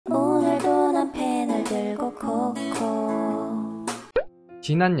들고 코코.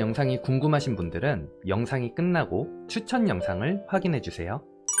 지난 영상이 궁금하신 분들은 영상이 끝나고 추천 영상을 확인해주세요.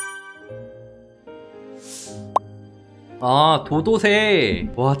 아, 도도새.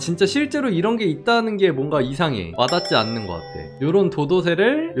 와, 진짜 실제로 이런 게 있다는 게 뭔가 이상해. 와닿지 않는 것 같아. 요런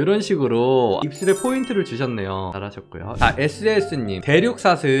도도새를 요런 식으로 입술에 포인트를 주셨네요. 잘하셨고요. 아, SS님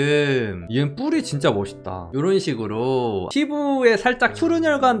대륙사슴. 얘는 뿔이 진짜 멋있다. 요런 식으로 피부에 살짝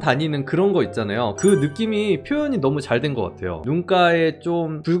푸른혈관 다니는 그런 거 있잖아요. 그 느낌이 표현이 너무 잘 된 것 같아요. 눈가에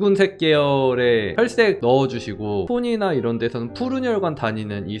좀 붉은색 계열의 혈색 넣어주시고 톤이나 이런 데서는 푸른혈관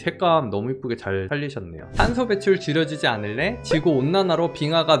다니는 이 색감 너무 이쁘게 잘 살리셨네요. 탄소 배출 줄여주지 않을래? 지구온난화로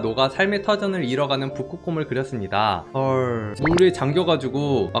빙하가 녹아 삶의 터전을 잃어가는 북극곰을 그렸습니다. 헐, 물에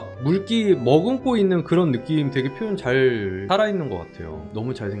잠겨가지고 막 물기 머금고 있는 그런 느낌 되게 표현 잘 살아있는 것 같아요.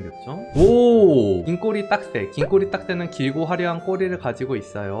 너무 잘생겼죠? 오! 긴꼬리 딱새. 긴꼬리 딱새는 길고 화려한 꼬리를 가지고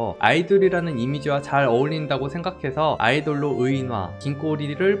있어요. 아이돌이라는 이미지와 잘 어울린다고 생각해서 아이돌로 의인화,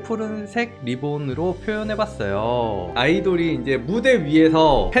 긴꼬리를 푸른색 리본으로 표현해봤어요. 아이돌이 이제 무대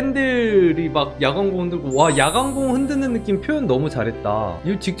위에서 팬들이 막 야광봉 흔들고, 와, 야광봉 흔드는 느낌 표현 너무 잘했다.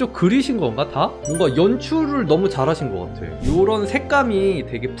 이거 직접 그리신 건가 다? 뭔가 연출을 너무 잘하신 것 같아. 요런 색감이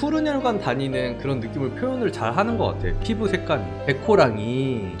되게 푸른 혈관 다니는 그런 느낌을 표현을 잘 하는 것 같아. 피부 색감이.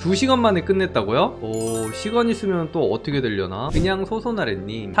 백호랑이 2시간 만에 끝냈다고요? 오, 시간 있으면 또 어떻게 되려나? 그냥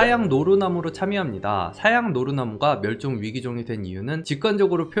소소나래님, 사양 노루나무로 참여합니다. 사양 노루나무가 멸종 위기종이 된 이유는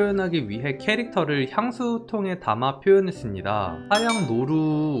직관적으로 표현하기 위해 캐릭터를 향수통에 담아 표현했습니다. 사양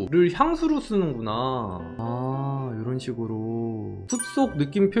노루를 향수로 쓰는구나. 아, 이런 식으로 숲속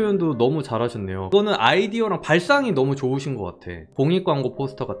느낌 표현도 너무 잘하셨네요. 이거는 아이디어랑 발상이 너무 좋으신 것 같아. 공익광고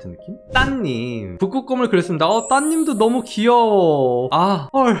포스터 같은 느낌? 따님, 북극곰을 그렸습니다. 따님도 너무 귀여워. 아,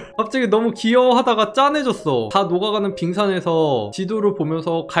 헐, 갑자기 너무 귀여워하다가 짠해졌어. 다 녹아가는 빙산에서 지도를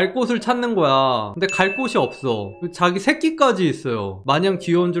보면서 갈 곳을 찾는 거야. 근데 갈 곳이 없어. 자기 새끼까지 있어요. 마냥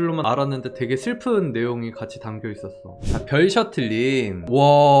귀여운 줄로만 알았는데 되게 슬픈 내용이 같이 담겨 있었어. 자, 별셔틀님,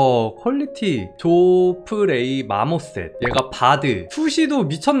 와, 퀄리티 조프레이 마모셋. 얘가 바드. 투시도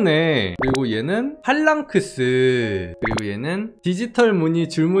미쳤네. 그리고 얘는 팔랑크스. 그리고 얘는 디지털 무늬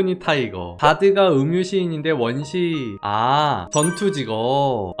줄무늬 타이거. 바드가 음유시인인데 원시, 아,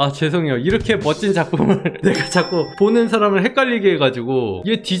 전투직업. 아, 죄송해요. 이렇게 멋진 작품을 내가 자꾸 보는 사람을 헷갈리게 해가지고.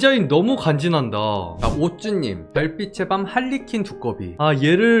 얘 디자인 너무 간지난다. 아, 오쭈님, 별빛의 밤 할리퀸 두꺼비. 아,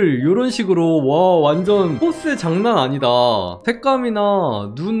 얘를 요런 식으로, 와, 완전 포스 장난 아니다.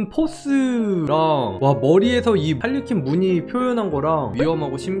 색감이나 눈 포스랑, 와, 머리에서 이 할리퀸 무늬 표현한 거랑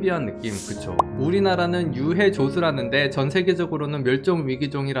위험하고 신비한 느낌. 그쵸? 우리나라는 유해조수라는데 전 세계적으로는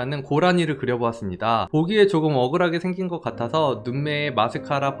멸종위기종이라는 고라니를 그려보았습니다. 보기에 조금 억울하게 생긴 것 같아서 눈매에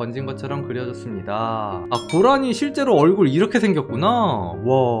마스카라 번진 것처럼 그려졌습니다. 아, 고라니 실제로 얼굴 이렇게 생겼구나.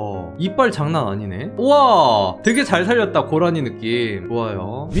 와, 이빨 장난 아니네. 우와, 되게 잘 살렸다. 고라니 느낌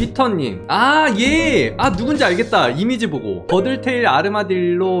좋아요. 위터님, 아, 얘, 아, 누군지 알겠다. 이미지 보고. 버들테일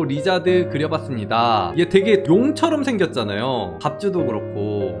아르마딜로 리자드 그려봤습니다. 얘 되게 용처럼 생겼잖아요. 갑주도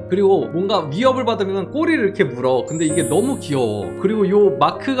그렇고. 그리고 뭔가 위협을 받으면 꼬리를 이렇게 물어. 근데 이게 너무 귀여워. 그리고 요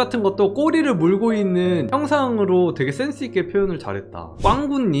마크 같은 것도 꼬리를 물고 있는 형상으로 되게 센스있게 표현을 잘했다.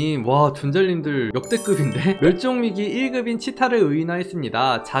 꽝구님, 와, 존잘님들 역대급인데? 멸종위기 1급인 치타를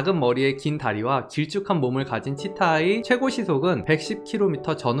의인화했습니다. 작은 머리에 긴 다리와 길쭉한 몸을 가진 치타의 최고 시속은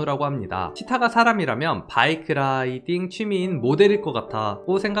 110km 전후라고 합니다. 치타가 사람이라면 바이크 라이딩 취미인 모델일 것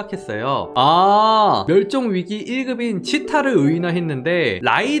같다고 생각했어요. 아, 멸종위기 1급인 치타를 의인화했는데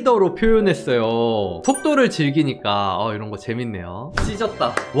라이더로 표현했어요. 속도를 즐기니까. 이런 거 재밌네요.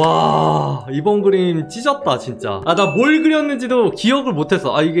 찢었다. 와, 이번 그림 찢었다 진짜. 아, 나 뭘 그렸는지도 기억을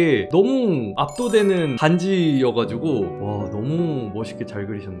못했어. 아, 이게 너무 압도되는 반지여가지고, 와, 너무 멋있게 잘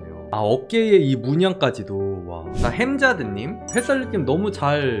그리셨네요. 아, 어깨에 이 문양까지도. 와. 나 햄자드님, 햇살 느낌 너무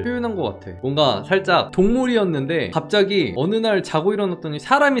잘 표현한 것 같아. 뭔가 살짝 동물이었는데 갑자기 어느 날 자고 일어났더니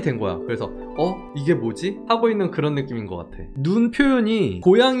사람이 된 거야. 그래서 이게 뭐지? 하고 있는 그런 느낌인 것 같아. 눈 표현이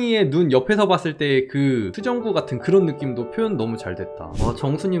고양이의 눈 옆에서 봤을 때 그 수정구 같은 그런 느낌도 표현 너무 잘 됐다. 와,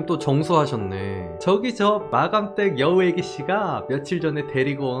 정수님 또 정수하셨네. 저기 저 마감댁 여우애기씨가 며칠 전에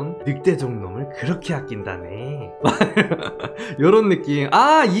데리고 온 늑대종 놈을 그렇게 아낀다네. 요런 느낌.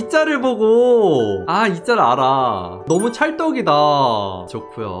 아, 이 짤을 보고, 아, 이 짤 알아. 너무 찰떡이다.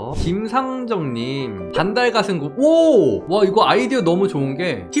 좋고요. 김상정님, 반달 가슴 굽. 오! 와, 이거 아이디어 너무 좋은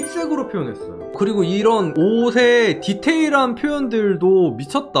게 힙색으로 표현했어요. 그리고 이런 옷의 디테일한 표현들도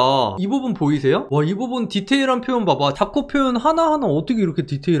미쳤다. 이 부분 보이세요? 와, 이 부분 디테일한 표현 봐봐. 잡코 표현 하나하나 어떻게 이렇게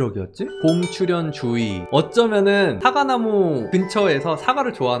디테일하게 했지? 봄 출현 주의. 어쩌면은 사과나무 근처에서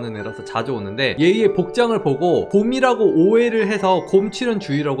사과를 좋아하는 애라서 자주 오는데 얘의 복장을 보고 곰이라고 오해를 해서 곰 출현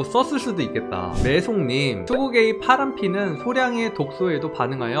주의라고 썼을 수도 있겠다. 매송님, 투구개의 파란 피는 소량의 독소에도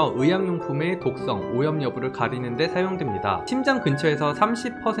반응하여 의약용품의 독성, 오염 여부를 가리는 데 사용됩니다. 심장 근처에서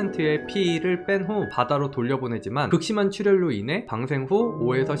 30%의 피를 뺀 후 바다로 돌려보내지만 극심한 출혈로 인해 방생 후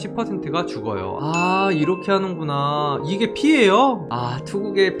 5에서 10%가 죽어요. 아, 이렇게 하는구나. 이게 피예요? 아,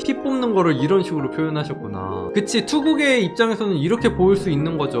 투구개 피 뽑는 거를 이런 식으로 표현하셨구나. 그치, 투구개의 입장에서는 이렇게 보일 수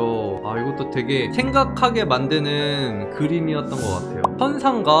있는 거죠. 아, 이것도 되게 생각하게 만드는 그림이었던 것 같아요.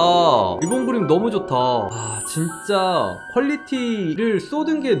 현상가, 이번 그림 너무 좋다. 아, 진짜 퀄리티를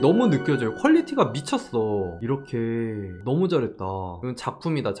쏟은 게 너무 느껴져요. 퀄리티가 미쳤어. 이렇게 너무 잘했다. 이건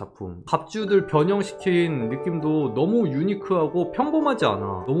작품이다, 작품. 갑주들 변형시킨 느낌도 너무 유니크하고 평범하지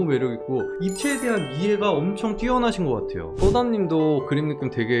않아. 너무 매력있고 입체에 대한 이해가 엄청 뛰어나신 것 같아요. 소담님도 그림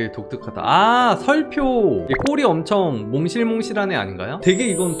느낌 되게 독특하다. 아, 설표. 꼴이 엄청 몽실몽실한 애 아닌가요? 되게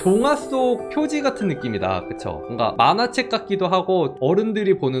이건 동화 속 표지 같은 느낌이다. 그쵸? 뭔가 만화책 같기도 하고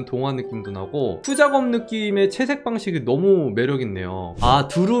어른들이 보는 동화 느낌도 나고 수작업 느낌의 채색 방식이 너무 매력있네요. 아,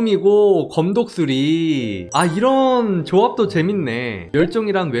 두루미고 검독수리. 아, 이런 조합도 재밌네.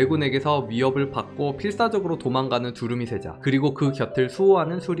 멸종이란 왜군에게서 위협을 받고 필사적으로 도망가는 두루미 세자, 그리고 그 곁을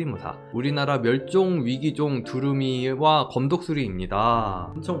수호하는 수리무사. 우리나라 멸종위기종 두루미와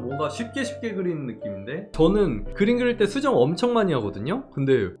검독수리입니다. 엄청 뭔가 쉽게 그리는 느낌인데, 저는 그림 그릴 때 수정 엄청 많이 하거든요?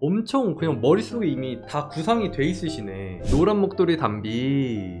 근데 엄청 그냥 머릿속에 이미 다 구상이 돼 있으시네. 노란 목도리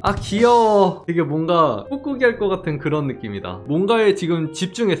담비. 아, 귀여워. 되게 뭔가 꾹꾹이 할 것 같은 그런 느낌이다. 뭔가에 지금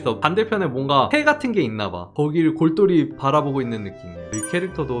집중했어. 반대편에 뭔가 해 같은 게 있나봐. 거길 골똘히 바라보고 있는 느낌이에요. 이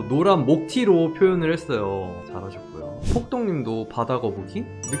캐릭터도 노란 목티로 표현을 했어요. 잘하셨고요. 폭동님도 바다거북이?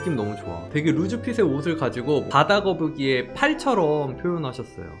 느낌 너무 좋아. 되게 루즈핏의 옷을 가지고 바다거북이의 팔처럼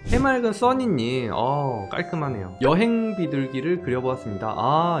표현하셨어요. 해맑은 써니님, 깔끔하네요. 여행 비둘기를 그려보았습니다.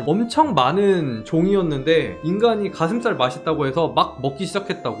 아, 엄청 많은 종이었는데 인간이 가슴살 맛있다고 해서 막 먹기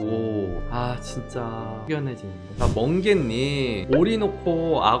시작했다고. 아, 진짜 희한해지는데. 자, 멍게님,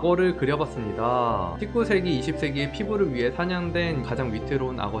 오리노코 악어를 그려봤습니다. 19세기, 20세기의 피부를 위해 사냥된 가장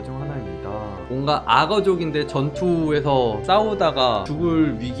위태로운 악어 중 하나입니다. 뭔가 악어족인데 전투에서 싸우다가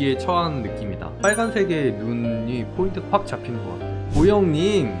죽을 위기에 처한 느낌이다. 빨간색의 눈이 포인트 확 잡히는 것 같아요.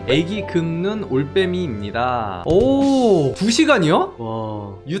 보영님, 애기 긁는 올빼미입니다. 오, 2시간이요?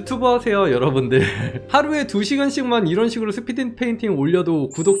 와, 유튜버 하세요 여러분들. 하루에 2시간씩만 이런 식으로 스피드 페인팅 올려도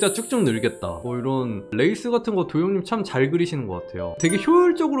구독자 쭉쭉 늘겠다. 이런 레이스 같은 거 도영님 참 잘 그리시는 것 같아요. 되게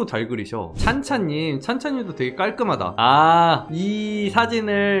효율적으로 잘 그리셔. 찬찬님, 찬찬님도 되게 깔끔하다. 아, 이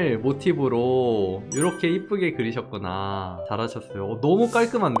사진을 모티브로 이렇게 이쁘게 그리셨구나. 잘하셨어요. 너무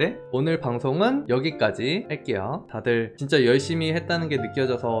깔끔한데? 오늘 방송은 여기까지 할게요. 다들 진짜 열심히 했다는 게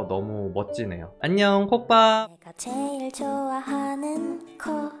느껴져서 너무 멋지네요. 안녕, 콕밥. 내가 제일 좋아하는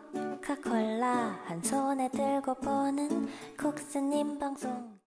코카콜라 한 손에 들고 보는 콕스님 방송.